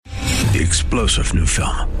The explosive new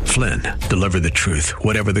film, Flynn, deliver the truth,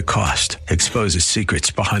 whatever the cost, exposes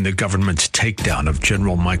secrets behind the government's takedown of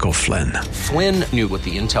General Michael Flynn. Flynn knew what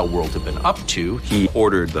the intel world had been up to. He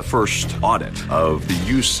ordered the first audit of the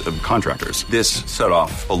use of contractors. This set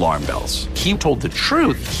off alarm bells. He told the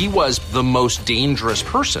truth. He was the most dangerous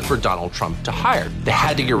person for Donald Trump to hire. They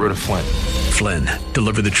had to get rid of Flynn. Flynn,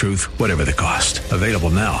 deliver the truth, whatever the cost. Available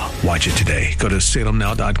now. Watch it today. Go to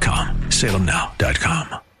salemnow.com.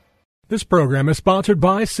 salemnow.com. This program is sponsored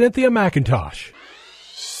by Cynthia McIntosh.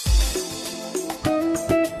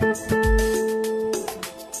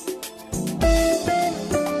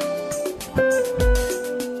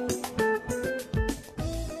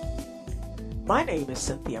 My name is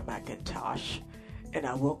Cynthia McIntosh, and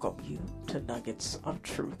I welcome you to Nuggets of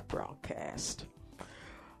Truth broadcast.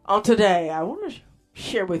 On today, I want to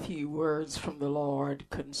share with you words from the Lord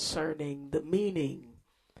concerning the meaning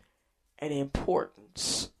and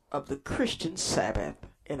importance of the Christian Sabbath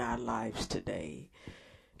in our lives today.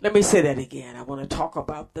 Let me say that again. I want to talk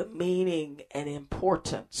about the meaning and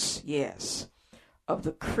importance, yes, of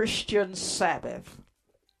the Christian Sabbath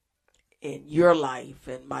in your life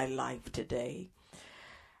and my life today.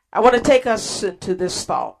 I want to take us into this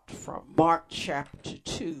thought from Mark chapter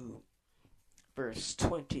 2, verse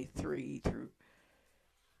 23 through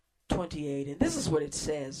 28. And this is what it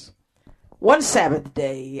says. One Sabbath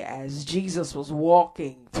day, as Jesus was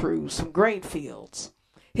walking through some grain fields,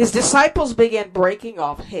 his disciples began breaking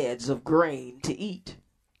off heads of grain to eat.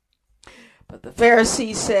 But the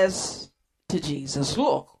Pharisee says to Jesus,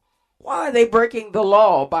 "Look, why are they breaking the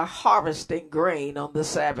law by harvesting grain on the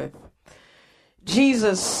Sabbath?"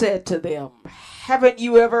 Jesus said to them, "Haven't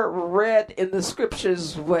you ever read in the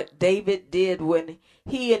scriptures what David did when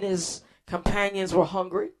he and his companions were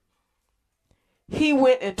hungry? He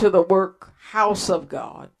went into the workhouse of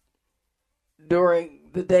God during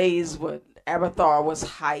the days when Abiathar was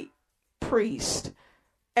high priest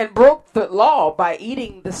and broke the law by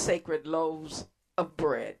eating the sacred loaves of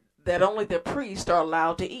bread that only the priests are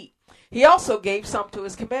allowed to eat. He also gave some to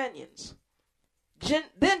his companions."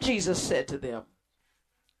 Then Jesus said to them,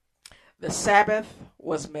 "The Sabbath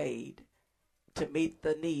was made to meet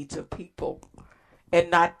the needs of people,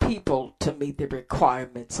 and not people to meet the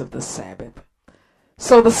requirements of the Sabbath.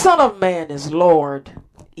 So the Son of Man is Lord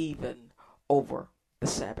even over the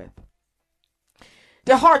Sabbath."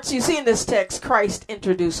 Dear hearts, you see in this text, Christ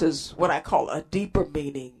introduces what I call a deeper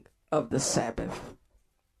meaning of the Sabbath.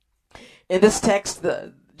 In this text,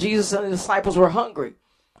 Jesus and the disciples were hungry,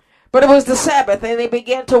 but it was the Sabbath, and they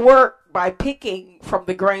began to work by picking from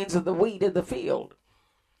the grains of the wheat in the field.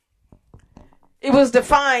 It was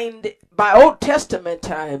defined by Old Testament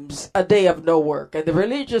times a day of no work, and the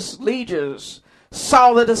religious leaders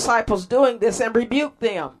saw the disciples doing this and rebuked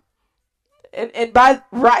them. And by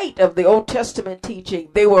right of the Old Testament teaching,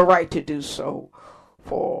 they were right to do so.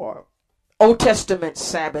 For Old Testament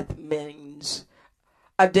Sabbath means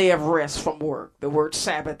a day of rest from work. The word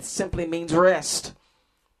Sabbath simply means rest.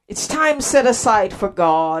 It's time set aside for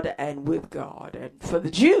God and with God. And for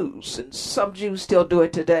the Jews, and some Jews still do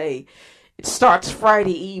it today, it starts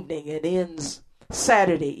Friday evening and ends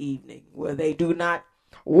Saturday evening, where they do not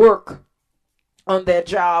work on their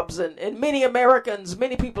jobs. And many Americans,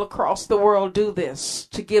 many people across the world do this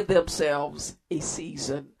to give themselves a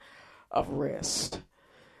season of rest.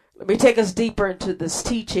 Let me take us deeper into this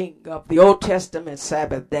teaching of the Old Testament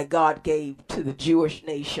Sabbath that God gave to the Jewish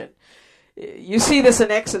nation. You see this in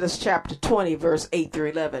Exodus chapter 20, verse 8 through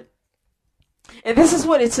 11. And this is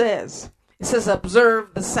what it says. It says,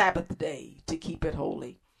 "Observe the Sabbath day to keep it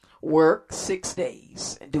holy. Work 6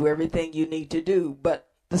 days and do everything you need to do. But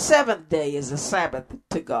the seventh day is a Sabbath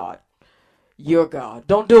to God, your God.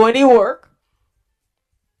 Don't do any work.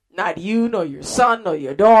 Not you, nor your son, nor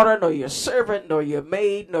your daughter, nor your servant, nor your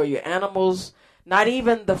maid, nor your animals, not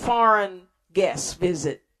even the foreign guests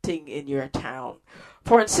visiting in your town.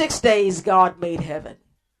 For in 6 days God made heaven,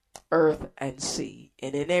 earth, and sea,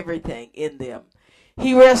 and in everything in them.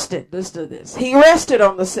 He rested," listen to this, "He rested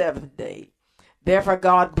on the seventh day. Therefore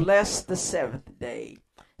God blessed the seventh day,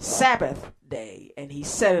 Sabbath day, and he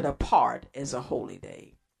set it apart as a holy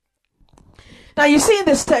day." Now you see in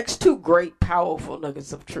this text two great powerful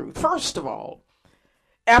nuggets of truth. First of all,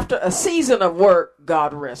 after a season of work,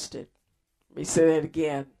 God rested. Let me say that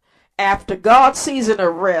again. After God's season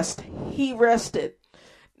of rest, he rested.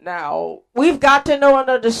 Now, we've got to know and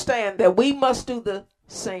understand that we must do the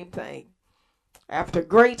same thing. After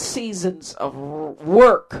great seasons of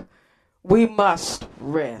work, we must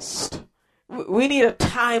rest. We need a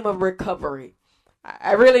time of recovery.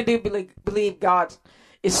 I really do believe God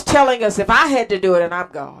is telling us, if I had to do it and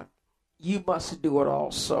I'm God, you must do it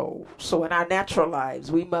also. So in our natural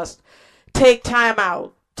lives, we must take time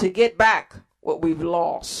out to get back what we've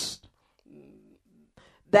lost.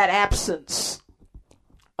 That absence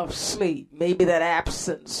of sleep, maybe that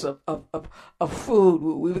absence of food.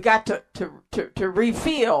 We've got to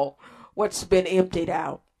refill what's been emptied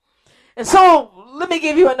out. And so let me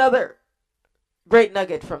give you another great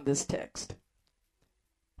nugget from this text.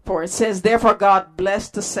 For it says, therefore God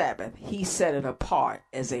blessed the Sabbath. He set it apart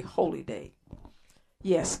as a holy day.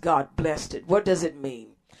 Yes, God blessed it. What does it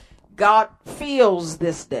mean? God fills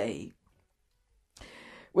this day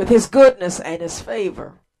with his goodness and his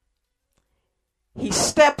favor. He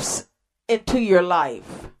steps into your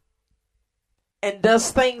life and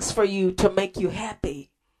does things for you to make you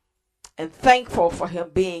happy and thankful for him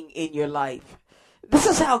being in your life. This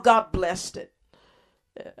is how God blessed it.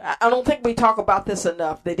 I don't think we talk about this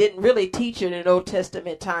enough. They didn't really teach it in Old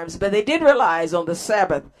Testament times, but they did realize on the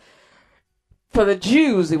Sabbath, for the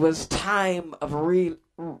Jews, it was time of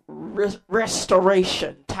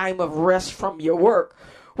restoration, time of rest from your work,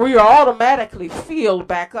 where you're automatically filled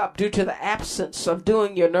back up due to the absence of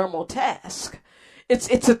doing your normal task.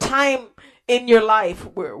 It's a time in your life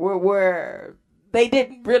where they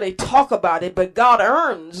didn't really talk about it, but God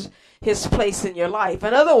earns his place in your life.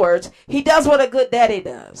 In other words, he does what a good daddy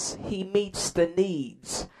does. He meets the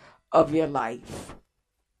needs of your life.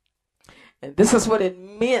 And this is what it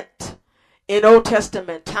meant in Old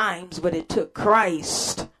Testament times, but it took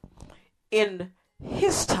Christ in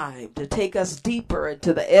his time to take us deeper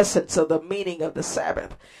into the essence of the meaning of the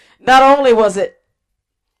Sabbath. Not only was it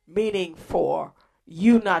meaning for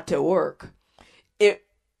you not to work, it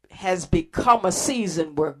has become a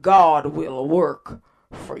season where God will work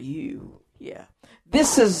for you. Yeah.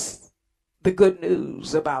 This is the good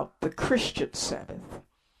news about the Christian Sabbath.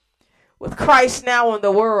 With Christ now in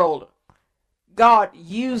the world, God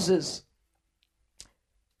uses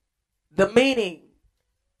the meaning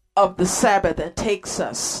of the Sabbath and takes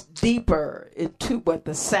us deeper into what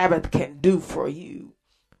the Sabbath can do for you.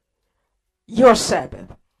 Your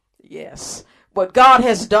Sabbath. Yes. What God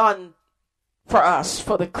has done for us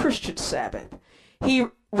for the Christian Sabbath. He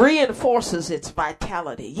reinforces its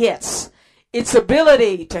vitality. Yes. Its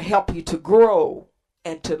ability to help you to grow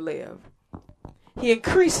and to live. He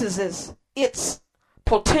increases its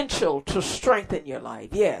potential to strengthen your life.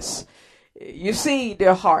 Yes. You see,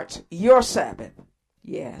 dear hearts, your Sabbath.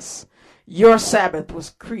 Yes, your Sabbath was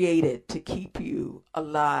created to keep you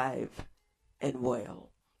alive and well.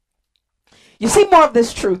 You see more of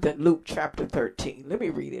this truth in Luke chapter 13. Let me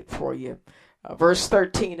read it for you. Verse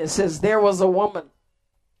 13, it says, there was a woman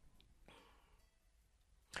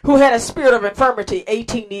who had a spirit of infirmity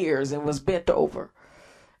 18 years and was bent over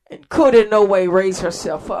and could in no way raise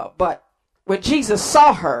herself up. But when Jesus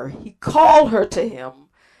saw her, he called her to him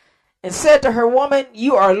and said to her, woman,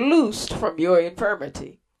 you are loosed from your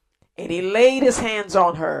infirmity. And he laid his hands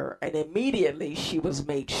on her, and immediately she was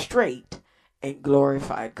made straight and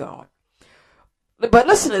glorified God. But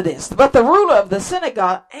listen to this. But the ruler of the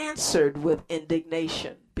synagogue answered with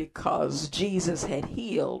indignation because Jesus had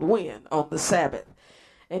healed when? On the Sabbath.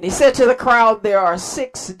 And he said to the crowd, there are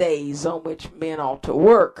 6 days on which men ought to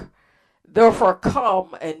work. Therefore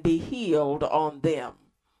come and be healed on them,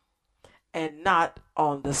 and not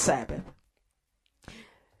on the Sabbath.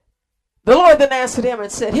 The Lord then answered him and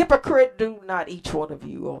said, hypocrite, do not each one of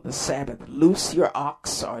you on the Sabbath loose your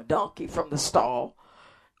ox or donkey from the stall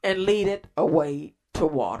and lead it away to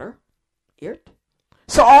water it?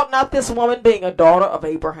 So ought not this woman, being a daughter of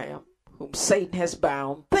Abraham, whom Satan has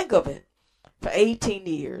bound, think of it, for 18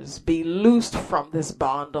 years, be loosed from this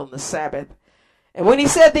bond on the Sabbath? And when he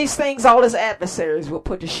said these things, all his adversaries were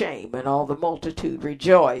put to shame, and all the multitude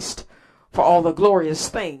rejoiced for all the glorious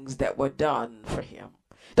things that were done for him.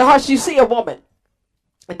 The hearts, you see a woman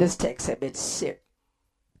in this text had been sick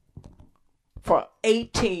for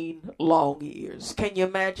 18 long years. Can you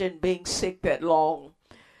imagine being sick that long?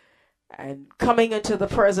 And coming into the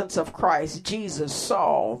presence of Christ, Jesus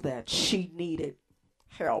saw that she needed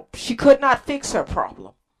help. She could not fix her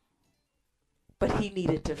problem, but he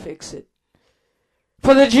needed to fix it.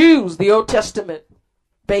 For the Jews, the Old Testament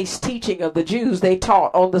based teaching of the Jews, they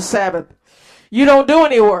taught on the Sabbath, you don't do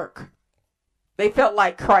any work. They felt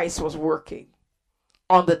like Christ was working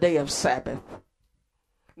on the day of Sabbath,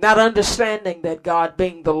 not understanding that God,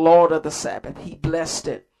 being the Lord of the Sabbath, he blessed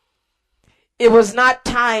it. It was not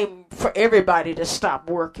time for everybody to stop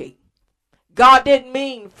working. God didn't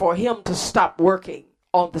mean for him to stop working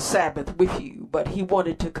on the Sabbath with you, but he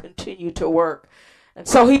wanted to continue to work. And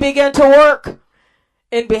so he began to work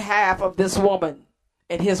in behalf of this woman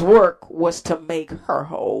And his work was to make her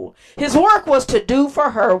whole. His work was to do for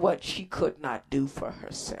her what she could not do for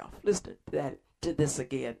herself. Listen to this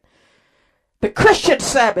again. The Christian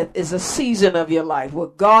Sabbath is a season of your life where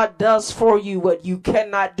God does for you what you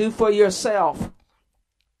cannot do for yourself.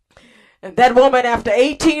 And that woman, after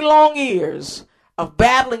 18 long years of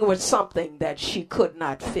battling with something that she could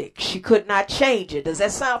not fix, she could not change it. Does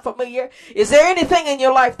that sound familiar? Is there anything in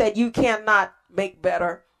your life that you cannot make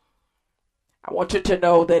better? I want you to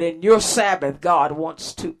know that in your Sabbath, God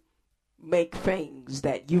wants to make things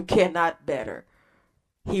that you cannot better.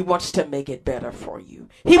 He wants to make it better for you.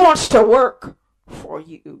 He wants to work for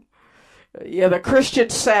you. The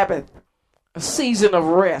Christian Sabbath, a season of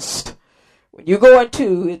rest. When you go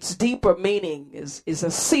into its deeper meaning, is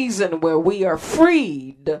a season where we are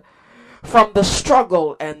freed from the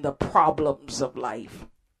struggle and the problems of life.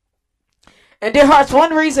 And dear hearts,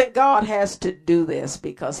 one reason God has to do this,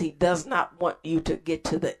 because he does not want you to get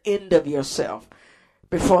to the end of yourself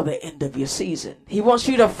before the end of your season. He wants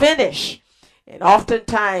you to finish. And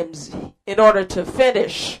oftentimes, in order to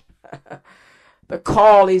finish the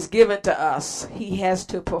call he's given to us, he has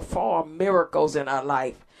to perform miracles in our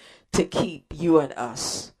life to keep you and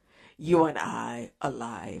us, you and I,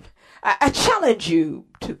 alive. I challenge you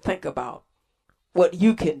to think about what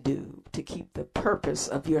you can do to keep the purpose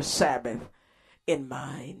of your Sabbath in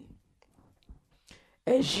mind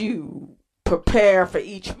as you prepare for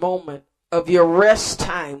each moment of your rest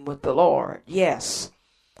time with the Lord. Yes,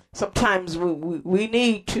 sometimes we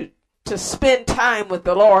need to spend time with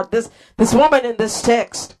the Lord. This woman in this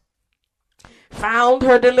text found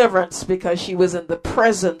her deliverance because she was in the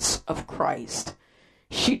presence of Christ.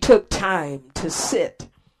 She took time to sit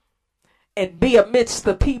and be amidst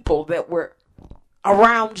the people that were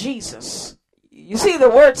around Jesus. You see, the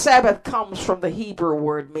word Sabbath comes from the Hebrew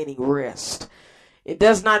word meaning rest. It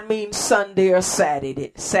does not mean Sunday or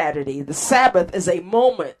Saturday. The Sabbath is a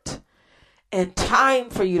moment and time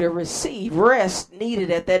for you to receive rest needed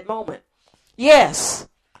at that moment. Yes,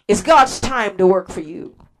 it's God's time to work for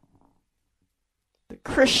you. The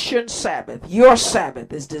Christian Sabbath, your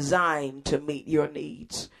Sabbath, is designed to meet your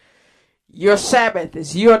needs. Your Sabbath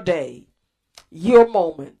is your day, your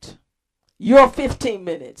moment, your 15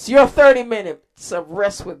 minutes, your 30 minutes of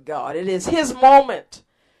rest with God. It is his moment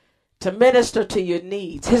to minister to your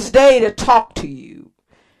needs, his day to talk to you,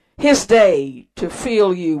 his day to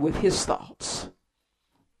fill you with his thoughts,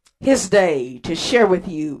 his day to share with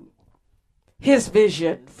you his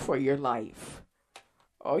vision for your life.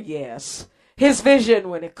 Oh yes, his vision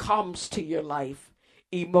when it comes to your life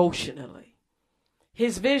emotionally,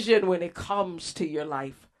 his vision when it comes to your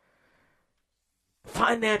life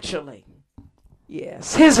financially.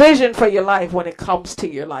 Yes, his vision for your life when it comes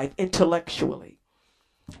to your life intellectually.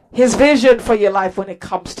 His vision for your life when it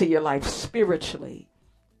comes to your life spiritually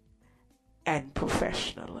and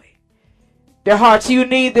professionally. Dear hearts, you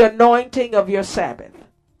need the anointing of your Sabbath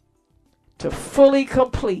to fully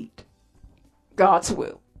complete God's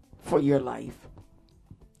will for your life.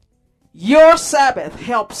 Your Sabbath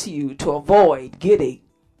helps you to avoid getting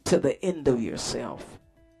to the end of yourself.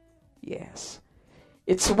 Yes.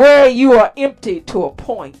 It's where you are emptied to a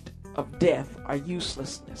point of death or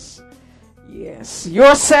uselessness. Yes,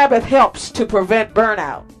 your Sabbath helps to prevent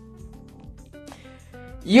burnout.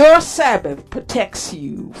 Your Sabbath protects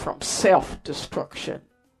you from self-destruction.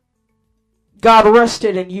 God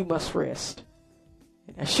rested and you must rest.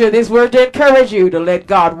 And I'm sure this word to encourage you to let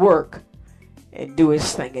God work and do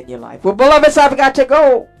his thing in your life. Well, beloveds, I've got to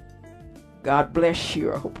go. God bless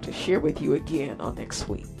you. I hope to share with you again on next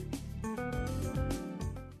week.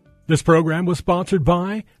 This program was sponsored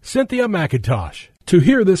by Cynthia McIntosh. To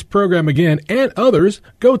hear this program again and others,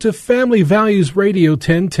 go to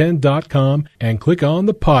FamilyValuesRadio1010.com and click on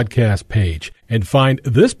the podcast page and find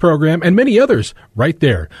this program and many others right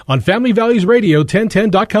there on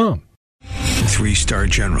FamilyValuesRadio1010.com. 3-star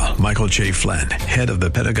General Michael J. Flynn, head of the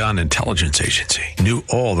Pentagon Intelligence Agency, knew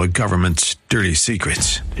all the government's dirty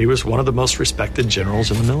secrets. He was one of the most respected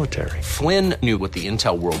generals in the military. Flynn knew what the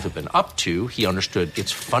intel world had been up to. He understood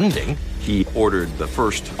its funding. He ordered the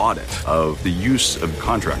first audit of the use of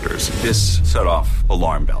contractors. This set off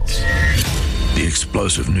alarm bells. The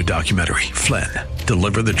explosive new documentary, Flynn,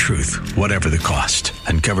 Deliver the Truth, Whatever the Cost,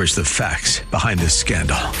 uncovers the facts behind this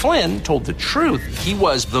scandal. Flynn told the truth. He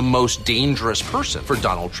was the most dangerous person for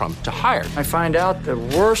Donald Trump to hire. I find out the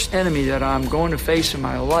worst enemy that I'm going to face in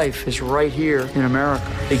my life is right here in America.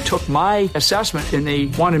 They took my assessment and they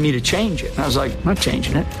wanted me to change it. And I was like, I'm not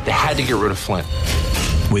changing it. They had to get rid of Flynn.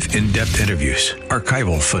 With in-depth interviews,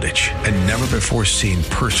 archival footage, and never-before-seen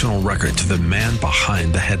personal records of the man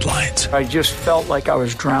behind the headlines. I just felt like I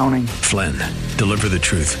was drowning. Flynn, deliver the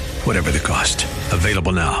truth, whatever the cost.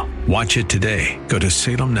 Available now. Watch it today. Go to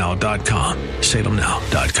salemnow.com.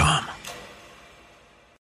 salemnow.com.